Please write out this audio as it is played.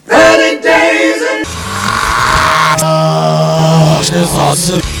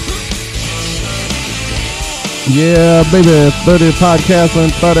Yeah, baby, 30 podcasts in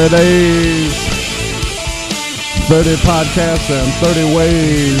 30 days. 30 podcasts and 30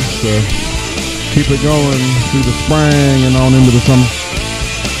 ways to keep it going through the spring and on into the summer.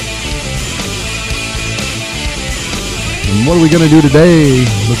 And what are we going to do today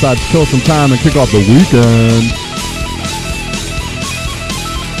besides kill some time and kick off the weekend?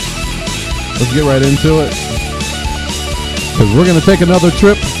 Let's get right into it. Because we're going to take another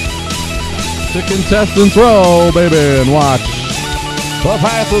trip to Contestants Row, baby, and watch The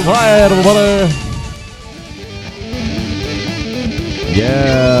Price is Right, everybody.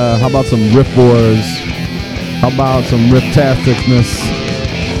 Yeah, how about some riff wars? How about some riff-tasticness?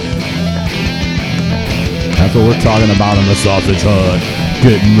 That's what we're talking about in the Sausage Hut.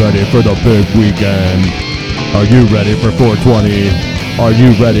 Getting ready for the big weekend. Are you ready for 420? Are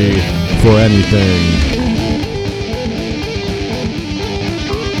you ready for anything?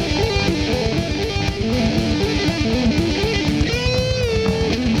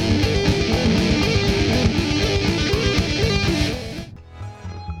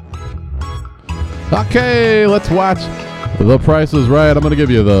 Okay, let's watch The Price is Right. I'm going to give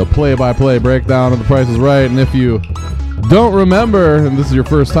you the play-by-play breakdown of The Price is Right. And if you don't remember, and this is your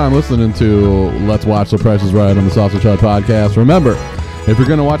first time listening to Let's Watch The Price is Right on the Sausage Hut podcast, remember, if you're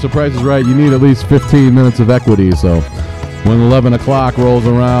going to watch The Price is Right, you need at least 15 minutes of equity. So when 11 o'clock rolls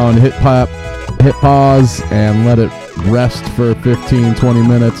around, hit pause and let it rest for 15, 20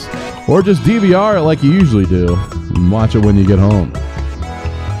 minutes. Or just DVR it like you usually do and watch it when you get home.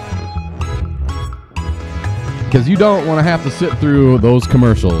 Because you don't want to have to sit through those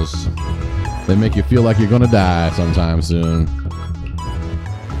commercials. They make you feel like you're going to die sometime soon.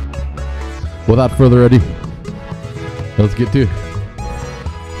 Without further ado, let's get to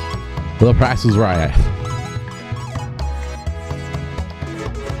The Price is Right.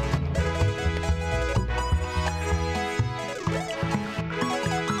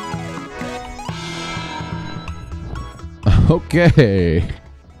 Okay.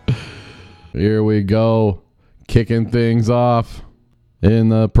 Here we go. Kicking things off in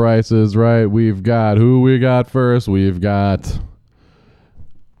The Price is Right. We've got who we got first. We've got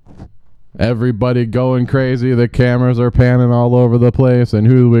everybody going crazy. The cameras are panning all over the place. And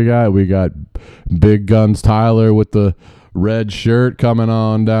who we got? We got Big Guns Tyler with the red shirt coming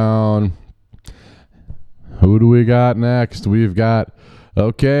on down. Who do we got next? We've got,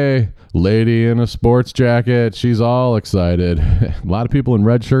 okay, lady in a sports jacket. She's all excited. A lot of people in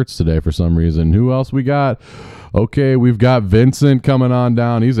red shirts today for some reason. Who else we got? Okay, we've got Vincent coming on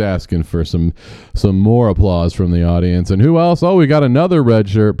down. He's asking for some more applause from the audience. And who else? Oh, we got another red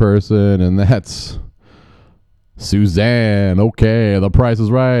shirt person, and that's Suzanne. Okay, The Price is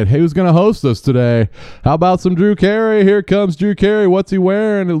Right. Hey, who's going to host us today? How about some Drew Carey? Here comes Drew Carey. What's he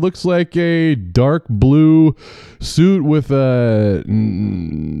wearing? It looks like a dark blue suit with a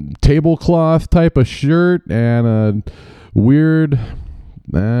tablecloth type of shirt and a weird,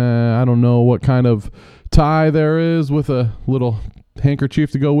 I don't know what kind of tie there is with a little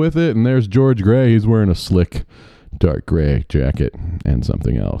handkerchief to go with it. And there's George Gray. He's wearing a slick dark gray jacket and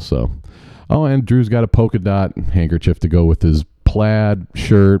something else. So, oh, and Drew's got a polka dot handkerchief to go with his plaid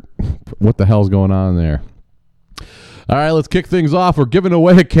shirt. What the hell's going on there? All right, let's kick things off. We're giving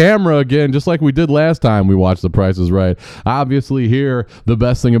away a camera again, just like we did last time we watched The Price is Right. Obviously here, the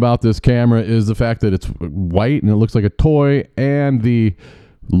best thing about this camera is the fact that it's white and it looks like a toy, and the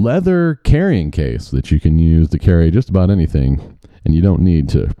leather carrying case that you can use to carry just about anything, and you don't need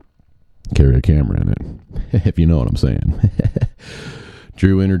to carry a camera in it, if you know what I'm saying.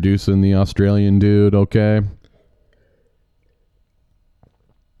 Drew introducing the Australian dude, okay?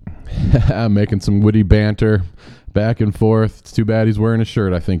 Making some witty banter back and forth. It's too bad he's wearing a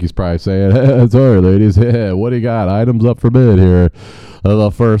shirt. I think he's probably saying, sorry, ladies. What do you got? Items up for bid here.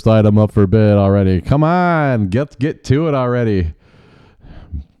 The first item up for bid already. Come on, get to it already.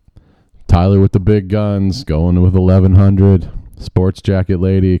 Tyler with the big guns, going with 1100. Sports jacket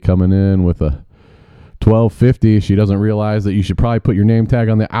lady coming in with a 1250. She doesn't realize that you should probably put your name tag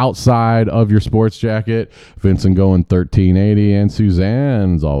on the outside of your sports jacket. Vincent going 1380, and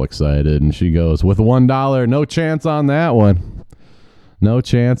Suzanne's all excited, and she goes with $1. No chance on that one. No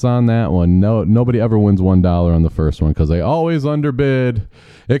chance on that one. No, nobody ever wins $1 on the first one because they always underbid.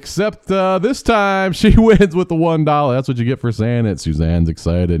 Except this time she wins with the $1. That's what you get for saying it. Suzanne's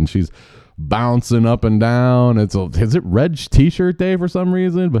excited, and she's bouncing up and down. Is it red t-shirt day for some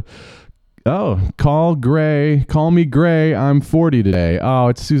reason? But call me Gray. I'm 40 today. Oh,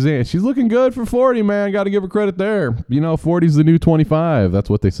 it's Suzanne. She's looking good for 40, man. Got to give her credit there. 40's the new 25.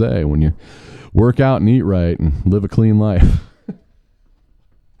 That's what they say when you work out and eat right and live a clean life.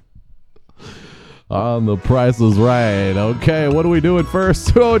 on The Price is Right. Okay, what are we doing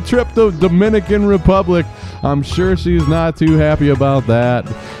first? Oh, trip to Dominican Republic. I'm sure she's not too happy about that.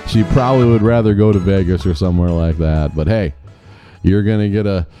 She probably would rather go to Vegas or somewhere like that. But hey, you're going to get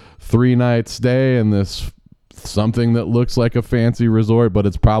a 3-night stay in this something that looks like a fancy resort, but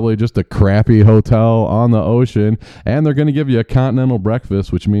it's probably just a crappy hotel on the ocean. And they're going to give you a continental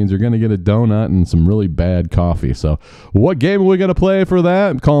breakfast, which means you're going to get a donut and some really bad coffee. So what game are we going to play for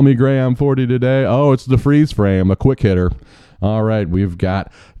that? Call me Gray, I'm 40 today. Oh, it's the freeze frame, a quick hitter. All right, we've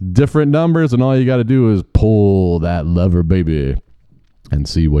got different numbers, and all you got to do is pull that lever, baby, and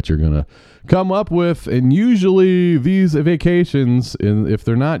see what you're going to come up with. And usually these vacations, if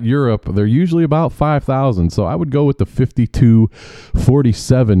they're not Europe, they're usually about 5,000. So I would go with the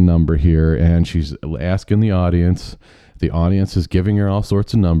 5247 number here. And she's asking the audience. The audience is giving her all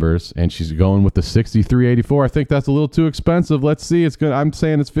sorts of numbers, and she's going with the 6384. I think that's a little too expensive. Let's see. It's good. I'm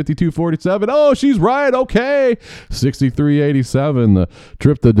saying it's 5247. Oh, she's right. Okay. 6387. The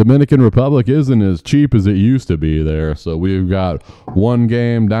trip to Dominican Republic isn't as cheap as it used to be there. So we've got 1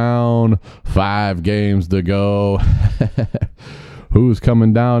 game down, 5 games to go. Who's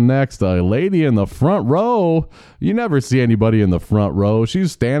coming down next? A lady in the front row. You never see anybody in the front row.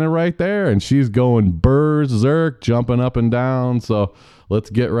 She's standing right there, and she's going berserk, jumping up and down. So let's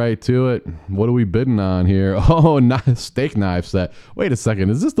get right to it. What are we bidding on here? Oh, steak knife set. Wait a second.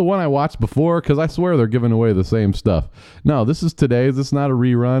 Is this the one I watched before? Because I swear they're giving away the same stuff. No, this is today's. This is not a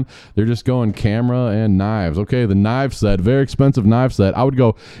rerun. They're just going camera and knives. Okay, the knife set. Very expensive knife set. I would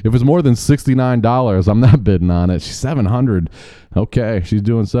go, if it's more than $69, I'm not bidding on it. She's $700. Okay, she's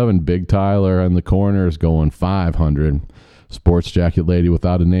doing 7. Big Tyler in the corner is going $500. Sports jacket lady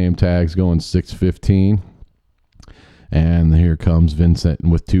without a name tag's going $615. And here comes Vincent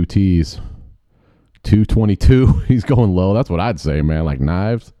with 2 T's. $222. He's going low. That's what I'd say, man. Like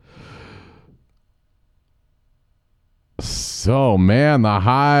knives. So, man, the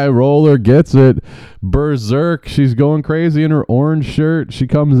high roller gets it. Berserk. She's going crazy in her orange shirt. She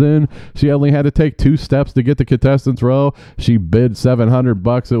comes in. She only had to take 2 steps to get the contestants row. She bid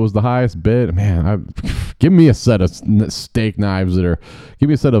 $700. It was the highest bid. Man, give me a set of steak knives give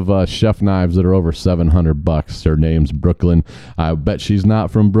me a set of chef knives that are over $700. Her name's Brooklyn. I bet she's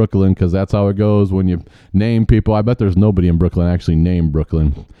not from Brooklyn, because that's how it goes when you name people. I bet there's nobody in Brooklyn actually named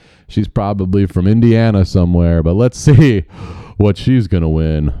Brooklyn. She's probably from Indiana somewhere, but let's see what she's going to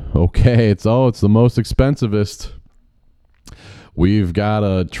win. Okay, it's the most expensivest. We've got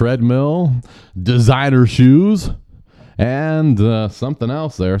a treadmill, designer shoes, and something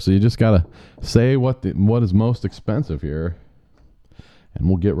else there. So you just got to say what is most expensive here, and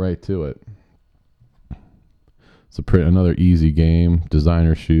we'll get right to it. It's another easy game.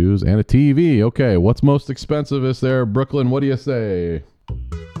 Designer shoes and a TV. Okay, what's most expensivest there, Brooklyn? What do you say?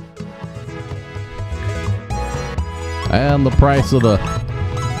 And the price of the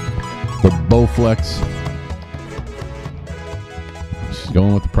Bowflex. She's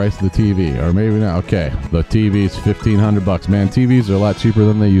going with the price of the TV, or maybe not. Okay, the TV's $1,500. Man, TVs are a lot cheaper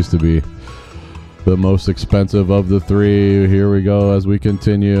than they used to be. The most expensive of the 3. Here we go as we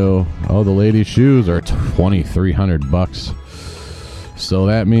continue. Oh, the ladies' shoes are $2,300. So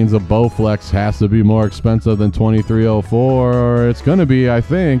that means a Bowflex has to be more expensive than $2,304. It's going to be, I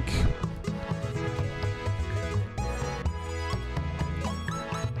think,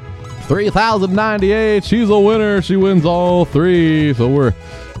 $3,098. She's a winner. She wins all 3. So we're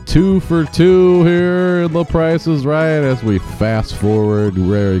 2 for 2 here. The Price is Right as we fast forward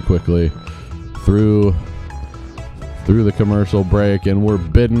very quickly through the commercial break, and we're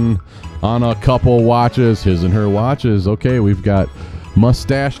bidding on a couple watches, his and her watches. Okay, we've got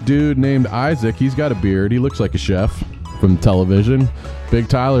mustache dude named Isaac. He's got a beard. He looks like a chef from television. Big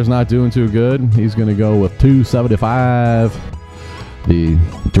Tyler's not doing too good. He's going to go with $275. The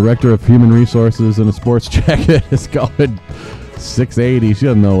director of human resources in a sports jacket is going $680. She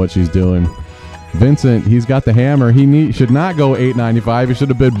doesn't know what she's doing. Vincent, he's got the hammer. He should not go $895. He should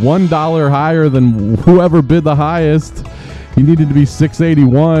have bid $1 higher than whoever bid the highest. He needed to be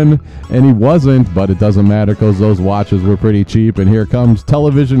 $681, and he wasn't, but it doesn't matter because those watches were pretty cheap. And here comes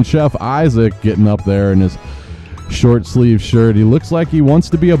television chef Isaac getting up there in his short sleeve shirt. He looks like he wants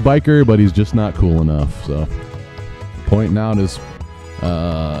to be a biker, but he's just not cool enough. So pointing out his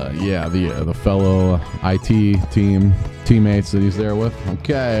the fellow IT teammates that he's there with.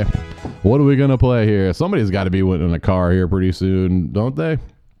 Okay, what are we gonna play here? Somebody's got to be in a car here pretty soon, don't they?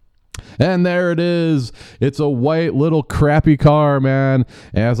 And there it is. It's a white little crappy car, man.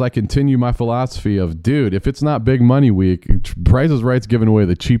 As I continue my philosophy of, dude, if it's not big money week, Price is Right's giving away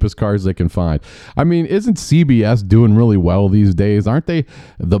the cheapest cars they can find. I mean, isn't CBS doing really well these days? Aren't they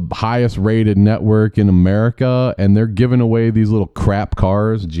the highest rated network in America? And they're giving away these little crap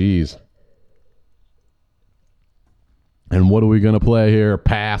cars? Jeez. And what are we going to play here?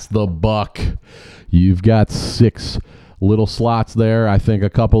 Pass the buck. You've got 6 little slots there. I think a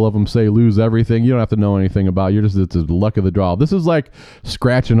couple of them say lose everything. You don't have to know anything about it. It's the luck of the draw. This is like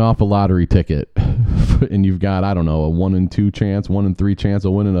scratching off a lottery ticket. And you've got, I don't know, a 1 in 2 chance, 1 in 3 chance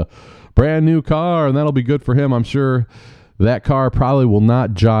of winning a brand new car. And that'll be good for him. I'm sure that car probably will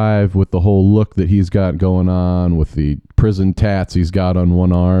not jive with the whole look that he's got going on with the prison tats he's got on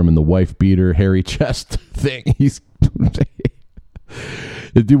one arm and the wife beater, hairy chest thing.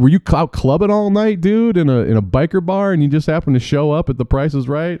 Dude, were you out clubbing all night, dude, in a biker bar, and you just happened to show up at the Price is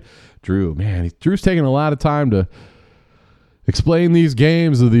Right? Drew, man, Drew's taking a lot of time to explain these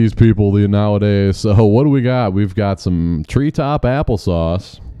games to these people nowadays. So what do we got? We've got some treetop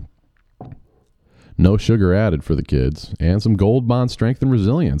applesauce, no sugar added for the kids, and some Gold Bond strength and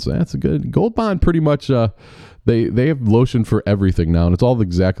resilience. That's a good Gold Bond. Pretty much, they have lotion for everything now, and it's all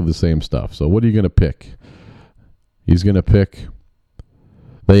exactly the same stuff. So what are you gonna pick? He's gonna pick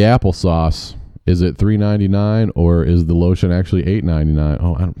the applesauce. Is it $3.99 or is the lotion actually $8.99?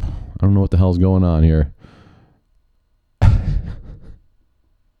 Oh, I don't know what the hell's going on here.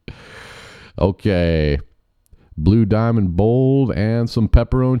 Okay, Blue Diamond Bold and some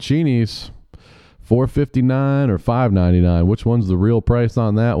pepperoncinis, $4.59 or $5.99. Which one's the real price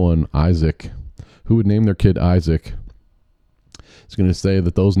on that one? Isaac. Who would name their kid Isaac? He's going to say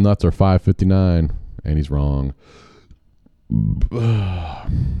that those nuts are $5.59, and he's wrong.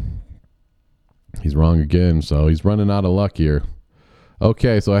 He's wrong again, so he's running out of luck here.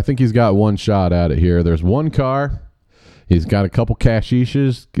 Okay, so I think he's got one shot at it here. There's one car. He's got a couple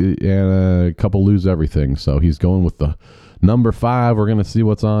cashishes and a couple lose everything. So he's going with the number 5. We're going to see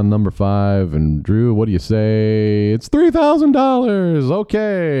what's on number 5. And Drew, what do you say? It's $3,000.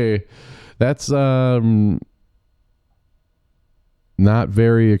 Okay. That's not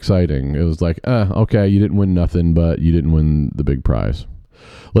very exciting. It was like, okay, you didn't win nothing, but you didn't win the big prize.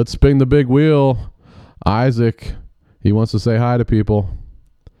 Let's spin the big wheel. Isaac, he wants to say hi to people.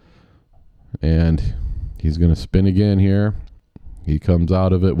 And he's going to spin again here. He comes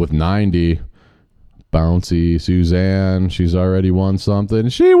out of it with 90. Bouncy Suzanne, she's already won something.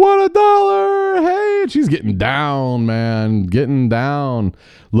 She won $1. Hey, she's getting down, man. Getting down.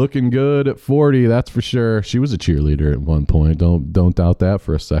 Looking good at 40, that's for sure. She was a cheerleader at one point. Don't doubt that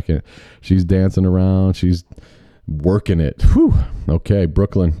for a second. She's dancing around. She's working it. Whew. Okay,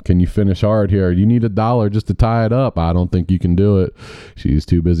 Brooklyn, can you finish hard here? You need $1 just to tie it up. I don't think you can do it. She's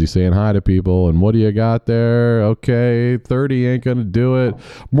too busy saying hi to people. And what do you got there? Okay, 30 ain't gonna do it.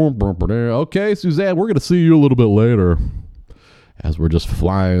 Okay, Suzanne, we're gonna see you a little bit later. As we're just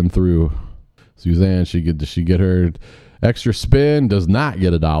flying through. Suzanne, does she get her extra spin? Does not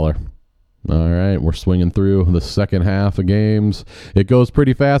get $1. All right, we're swinging through the second half of games. It goes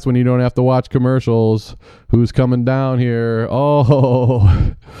pretty fast when you don't have to watch commercials. Who's coming down here?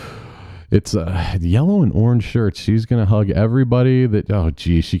 Oh, it's yellow and orange shirts. She's going to hug everybody.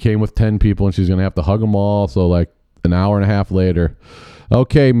 She came with 10 people, and she's going to have to hug them all. So like an hour and a half later.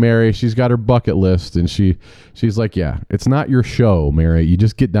 Okay, Mary, she's got her bucket list, and she's like, yeah, it's not your show, Mary. You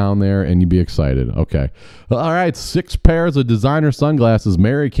just get down there and you be excited. Okay. All right, 6 pairs of designer sunglasses.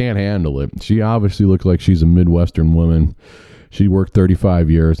 Mary can't handle it. She obviously looks like she's a Midwestern woman. She worked 35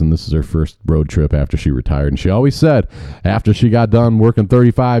 years, and this is her first road trip after she retired. And she always said after she got done working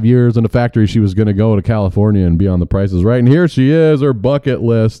 35 years in a factory, she was going to go to California and be on The Price is Right. And here she is, her bucket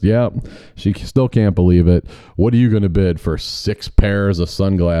list. Yep. She still can't believe it. What are you going to bid for 6 pairs of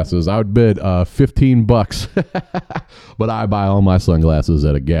sunglasses? I would bid $15. But I buy all my sunglasses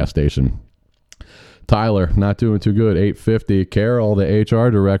at a gas station. Tyler, not doing too good, $850. Carol, the HR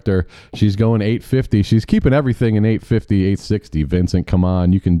director, she's going $850. She's keeping everything in $850, $860. Vincent, come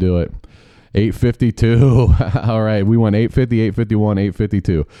on, you can do it. $852. All right, we went $850, $851,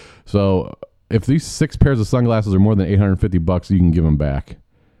 $852. So if these 6 pairs of sunglasses are more than $850, you can give them back.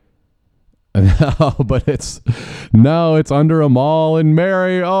 No, but it's Under a Mall. And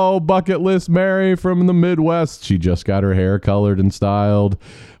Mary, bucket list Mary from the Midwest. She just got her hair colored and styled.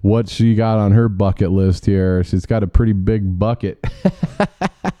 What she got on her bucket list here? She's got a pretty big bucket.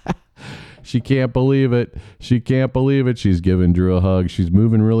 She can't believe it. She's giving Drew a hug. She's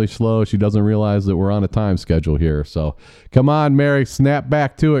moving really slow. She doesn't realize that we're on a time schedule here. So come on, Mary, snap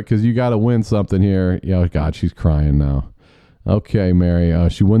back to it because you got to win something here. Oh, God, she's crying now. Okay, Mary.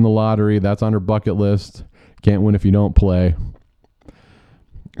 She won the lottery. That's on her bucket list. Can't win if you don't play.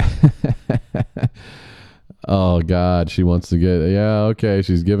 Oh, God. She wants to get... Yeah, okay.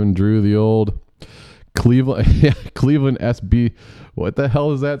 She's giving Drew the old Cleveland... Yeah, Cleveland SB... What the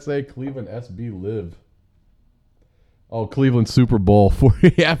hell does that say? Cleveland SB Live. Oh, Cleveland Super Bowl.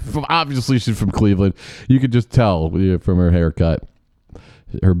 Yeah, obviously she's from Cleveland. You could just tell from her haircut.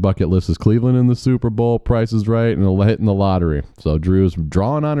 Her bucket list is Cleveland in the Super Bowl, Price is Right, and hitting the lottery. So Drew's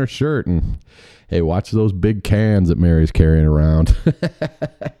drawing on her shirt, and hey, watch those big cans that Mary's carrying around.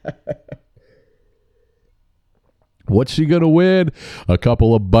 What's she going to win? A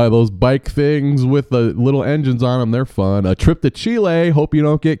couple of those bike things with the little engines on them. They're fun. A trip to Chile. Hope you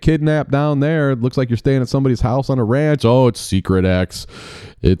don't get kidnapped down there. It looks like you're staying at somebody's house on a ranch. Oh, it's Secret X.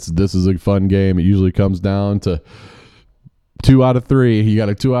 This is a fun game. It usually comes down to 2 out of 3. You got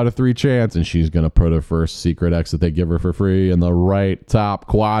a 2 out of 3 chance, and she's going to put her first Secret X that they give her for free in the right top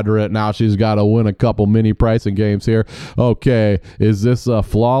quadrant. Now she's got to win a couple mini pricing games here. Okay, is this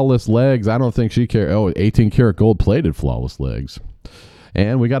Flawless Legs? I don't think she cares. Oh, 18 karat gold plated Flawless Legs.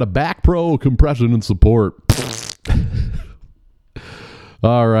 And we got a Back Pro compression and support.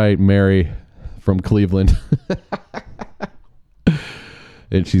 All right, Mary from Cleveland.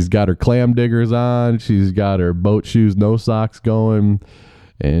 And she's got her clam diggers on. She's got her boat shoes, no socks going.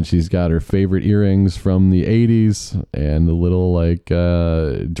 And she's got her favorite earrings from the 80s and the little like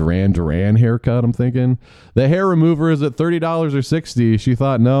Duran Duran haircut, I'm thinking. The hair remover is at $30 or $60. She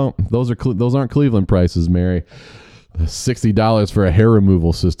thought, no, those aren't Cleveland prices, Mary. $60 for a hair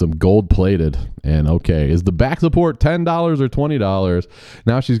removal system, gold plated. And okay, is the back support $10 or $20?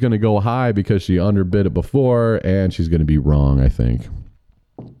 Now she's going to go high because she underbid it before, and she's going to be wrong, I think.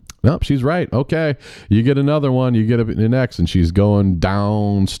 Nope, she's right. Okay, you get another one. You get an X, and she's going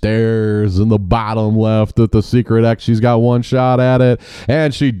downstairs in the bottom left at the Secret X. She's got one shot at it,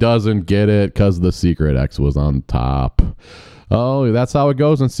 and she doesn't get it because the Secret X was on top. Oh, that's how it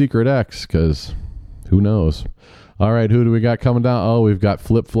goes in Secret X, because who knows? All right, who do we got coming down? Oh, we've got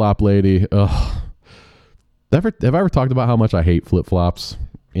Flip Flop Lady. Ugh. Have I ever talked about how much I hate flip-flops?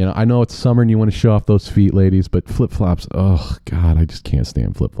 You know, I know it's summer and you want to show off those feet, ladies, but flip-flops, oh, God, I just can't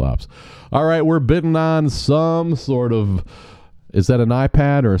stand flip-flops. All right, we're bidding on some sort of, is that an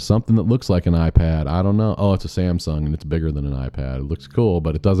iPad or something that looks like an iPad? I don't know. Oh, it's a Samsung, and it's bigger than an iPad. It looks cool,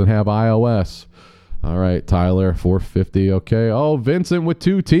 but it doesn't have iOS. All right, Tyler, $450. Okay. Oh, Vincent with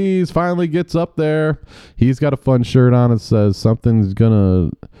 2 T's finally gets up there. He's got a fun shirt on. It says something's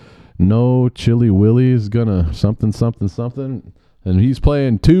going to, no Chili Willy's going to something, something, something. And he's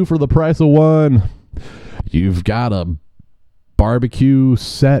playing 2 for the price of 1. You've got a barbecue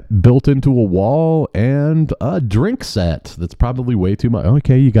set built into a wall and a drink set that's probably way too much.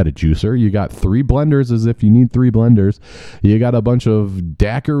 Okay, you got a juicer. You got 3 blenders as if you need 3 blenders. You got a bunch of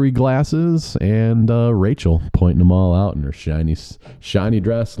daiquiri glasses and Rachel pointing them all out in her shiny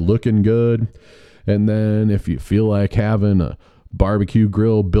dress, looking good. And then if you feel like having a barbecue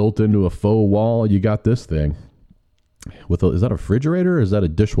grill built into a faux wall, you got this thing. Is that a refrigerator or is that a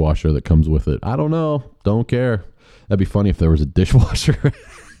dishwasher that comes with it? I don't know. Don't care. That'd be funny if there was a dishwasher.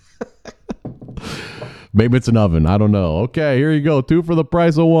 Maybe it's an oven. I don't know. Okay, here you go. 2 for the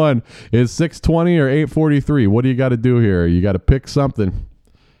price of 1. Is $620 or $843? What do you got to do here? You got to pick something.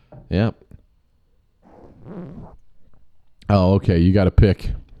 Yep. Oh, okay. You got to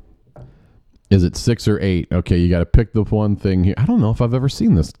pick. Is it 6 or 8? Okay, you got to pick the one thing here. I don't know if I've ever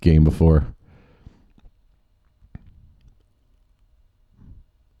seen this game before.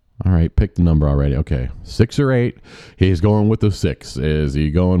 All right, pick the number already. Okay, 6 or 8. He's going with the 6. Is he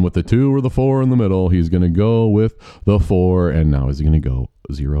going with the 2 or the 4 in the middle? He's going to go with the 4. And now is he going to go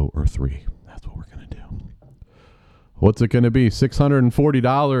 0 or 3? That's what we're going to do. What's it going to be?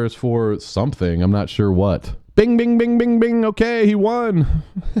 $640 for something. I'm not sure what. Bing, bing, bing, bing, bing. Okay, he won.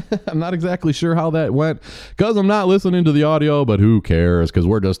 I'm not exactly sure how that went because I'm not listening to the audio, but who cares? Because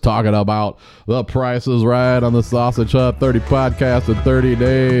we're just talking about the Price is Right on the Sausage Hut 30 podcast in 30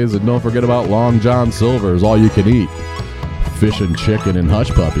 days. And don't forget about Long John Silver's all you can eat. Fish and chicken and hush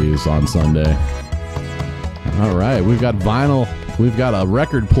puppies on Sunday. All right, we've got vinyl. We've got a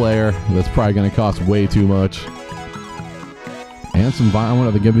record player that's probably going to cost way too much. And some vinyl.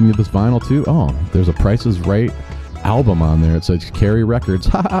 Are they giving you this vinyl too? Oh, there's a Price is Right album on there. It says Carry Records.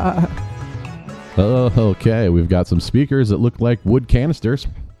 Oh, okay. We've got some speakers that look like wood canisters.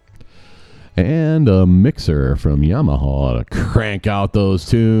 And a mixer from Yamaha to crank out those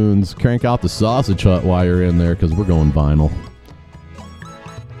tunes. Crank out the Sausage Hut while you're in there because we're going vinyl.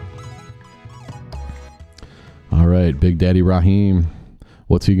 All right, Big Daddy Raheem.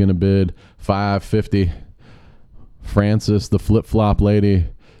 What's he going to bid? $550. Francis, the flip-flop lady,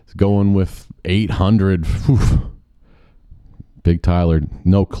 is going with 800. Whew. Big Tyler,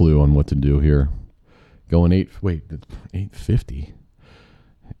 no clue on what to do here. Going 850.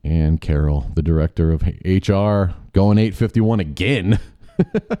 And Carol, the director of HR, going 851 again.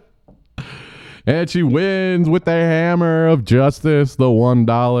 And she wins with the hammer of justice, the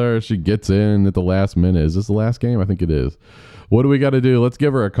 $1. She gets in at the last minute. Is this the last game? I think it is. What do we got to do? Let's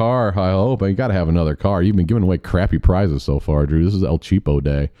give her a car, I hope. You got to have another car. You've been giving away crappy prizes so far, Drew. This is El Cheapo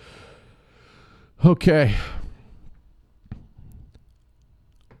Day. Okay.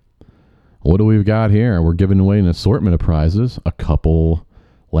 What do we got here? We're giving away an assortment of prizes. A couple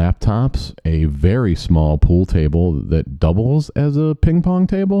laptops. A very small pool table that doubles as a ping pong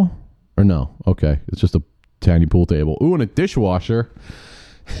table. Or no. Okay. It's just a tiny pool table. Ooh, and a dishwasher.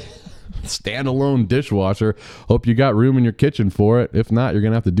 Standalone dishwasher. Hope you got room in your kitchen for it. If not, you're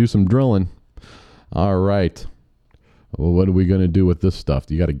going to have to do some drilling. All right. Well, what are we going to do with this stuff?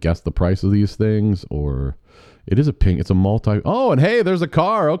 Do you got to guess the price of these things? Or it is a ping. It's a multi. Oh, and hey, there's a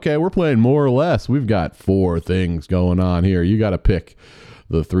car. Okay, we're playing more or less. We've got 4 things going on here. You got to pick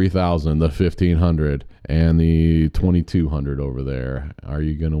the 3,000, the 1,500, and the 2,200 over there. Are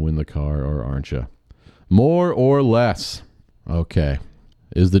you going to win the car or aren't you? More or less. Okay.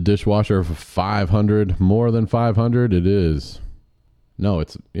 Is the dishwasher 500 more than 500? It is. No,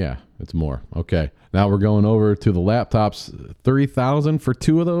 it's more. Okay. Now we're going over to the laptops. 3,000 for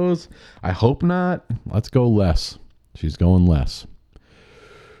 2 of those. I hope not. Let's go less. She's going less.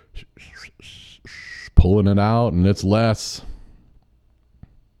 Pulling it out, and it's less.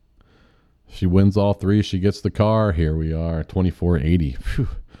 She wins all 3. She gets the car. Here we are, 2,480. Phew.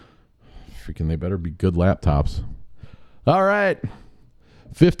 Freaking, they better be good laptops. All right.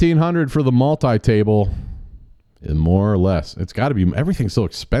 1,500 for the multi-table. And more or less. It's got to be. Everything's so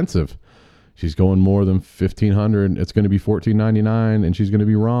expensive. She's going more than 1,500. It's going to be $1,499, and she's going to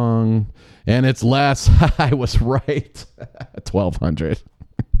be wrong. And it's less. I was right. 1,200.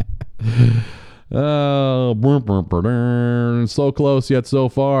 Oh, so close yet so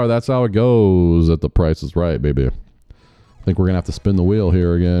far. That's how it goes at The Price is Right, baby. I think we're going to have to spin the wheel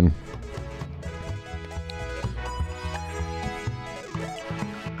here again.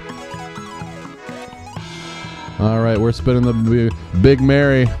 All right, we're spinning the Big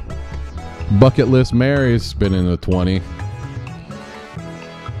Mary. Bucket List Mary's spinning the 20.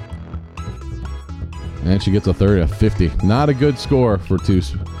 And she gets a 30, a 50. Not a good score for 2.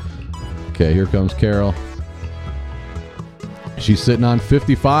 Okay, here comes Carol. She's sitting on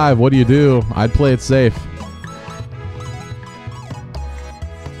 55. What do you do? I'd play it safe.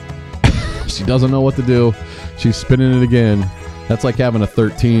 She doesn't know what to do. She's spinning it again. That's like having a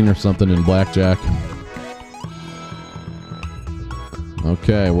 13 or something in blackjack.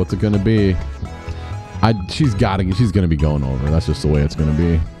 Okay, what's it going to be? She's going to be going over. That's just the way it's going to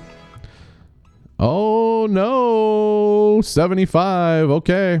be. Oh, no. 75.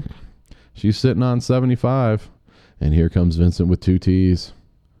 Okay. She's sitting on 75. And here comes Vincent with 2 T's.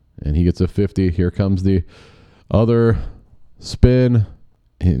 And he gets a 50. Here comes the other spin.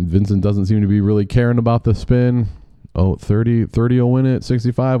 And Vincent doesn't seem to be really caring about the spin. Oh, 30 will win it.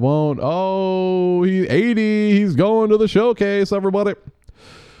 65 won't. Oh, 80. He's going to the showcase, everybody.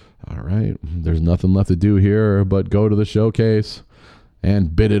 All right. There's nothing left to do here but go to the showcase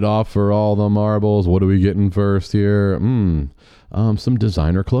and bid it off for all the marbles. What are we getting first here? Some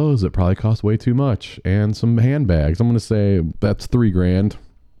designer clothes that probably cost way too much, and some handbags. I'm going to say that's $3,000.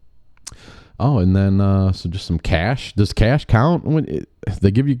 Oh, and then so just some cash. Does cash count when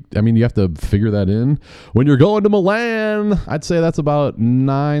they give you? I mean, you have to figure that in when you're going to Milan. I'd say that's about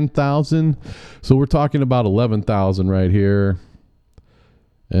 9,000. So we're talking about 11,000 right here.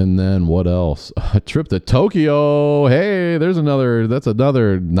 And then what else? A trip to Tokyo. Hey, that's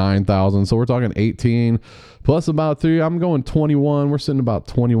another 9,000. So we're talking 18 plus about 3. I'm going 21. We're sitting about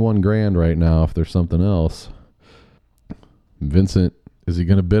 21 grand right now if there's something else. Vincent, is he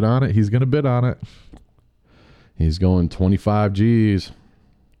going to bid on it? He's going to bid on it. He's going 25 G's.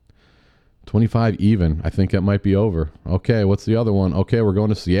 25 even. I think that might be over. Okay, what's the other one? Okay, we're going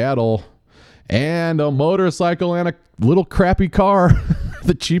to Seattle. And a motorcycle and a little crappy car.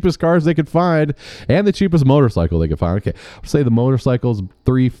 The cheapest cars they could find. And the cheapest motorcycle they could find. Okay, I'll say the motorcycle's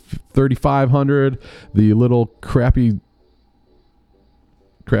 $3,500. The little crappy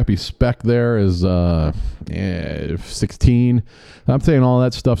spec there is 16. I'm saying all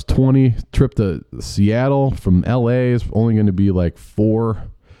that stuff's 20. Trip to Seattle from LA is only going to be like 4.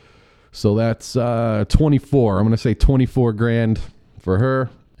 So that's 24. I'm going to say 24 grand for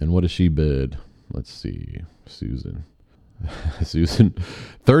her. And what does she bid? Let's see. Susan. Susan,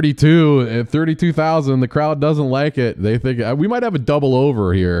 32,000. The crowd doesn't like it. They think we might have a double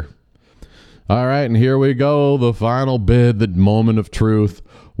over here. All right, and here we go. The final bid, the moment of truth.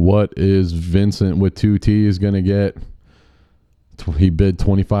 What is Vincent with 2 T's going to get? He bid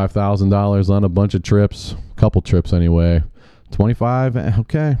 $25,000 on a bunch of trips, couple trips anyway. 25.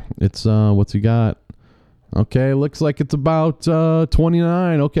 Okay, it's what's he got? Okay, looks like it's about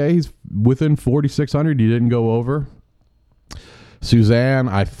 29. Okay, he's within 4,600. You didn't go over. Suzanne,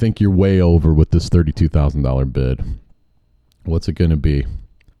 I think you're way over with this $32,000 bid. What's it going to be?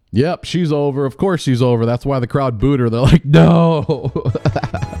 Yep, she's over. Of course she's over. That's why the crowd booed her. They're like, no.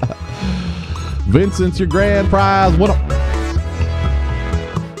 Vincent's your grand prize. What?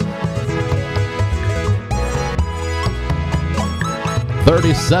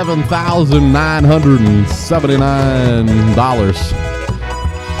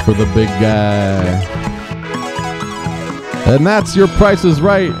 $37,979 for the big guy. And that's your Price is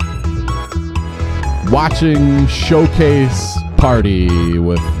Right watching showcase party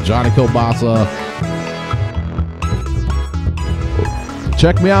with Johnny Kilbasa.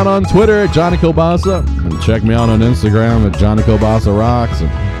 Check me out on Twitter at Johnny Kilbasa, and check me out on Instagram at Johnny Kilbasa Rocks, and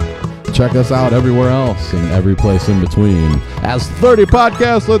check us out everywhere else and every place in between. As 30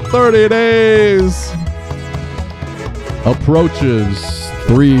 podcasts with 30 days approaches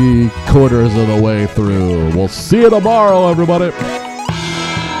 3/4 of the way through. We'll see you tomorrow, everybody.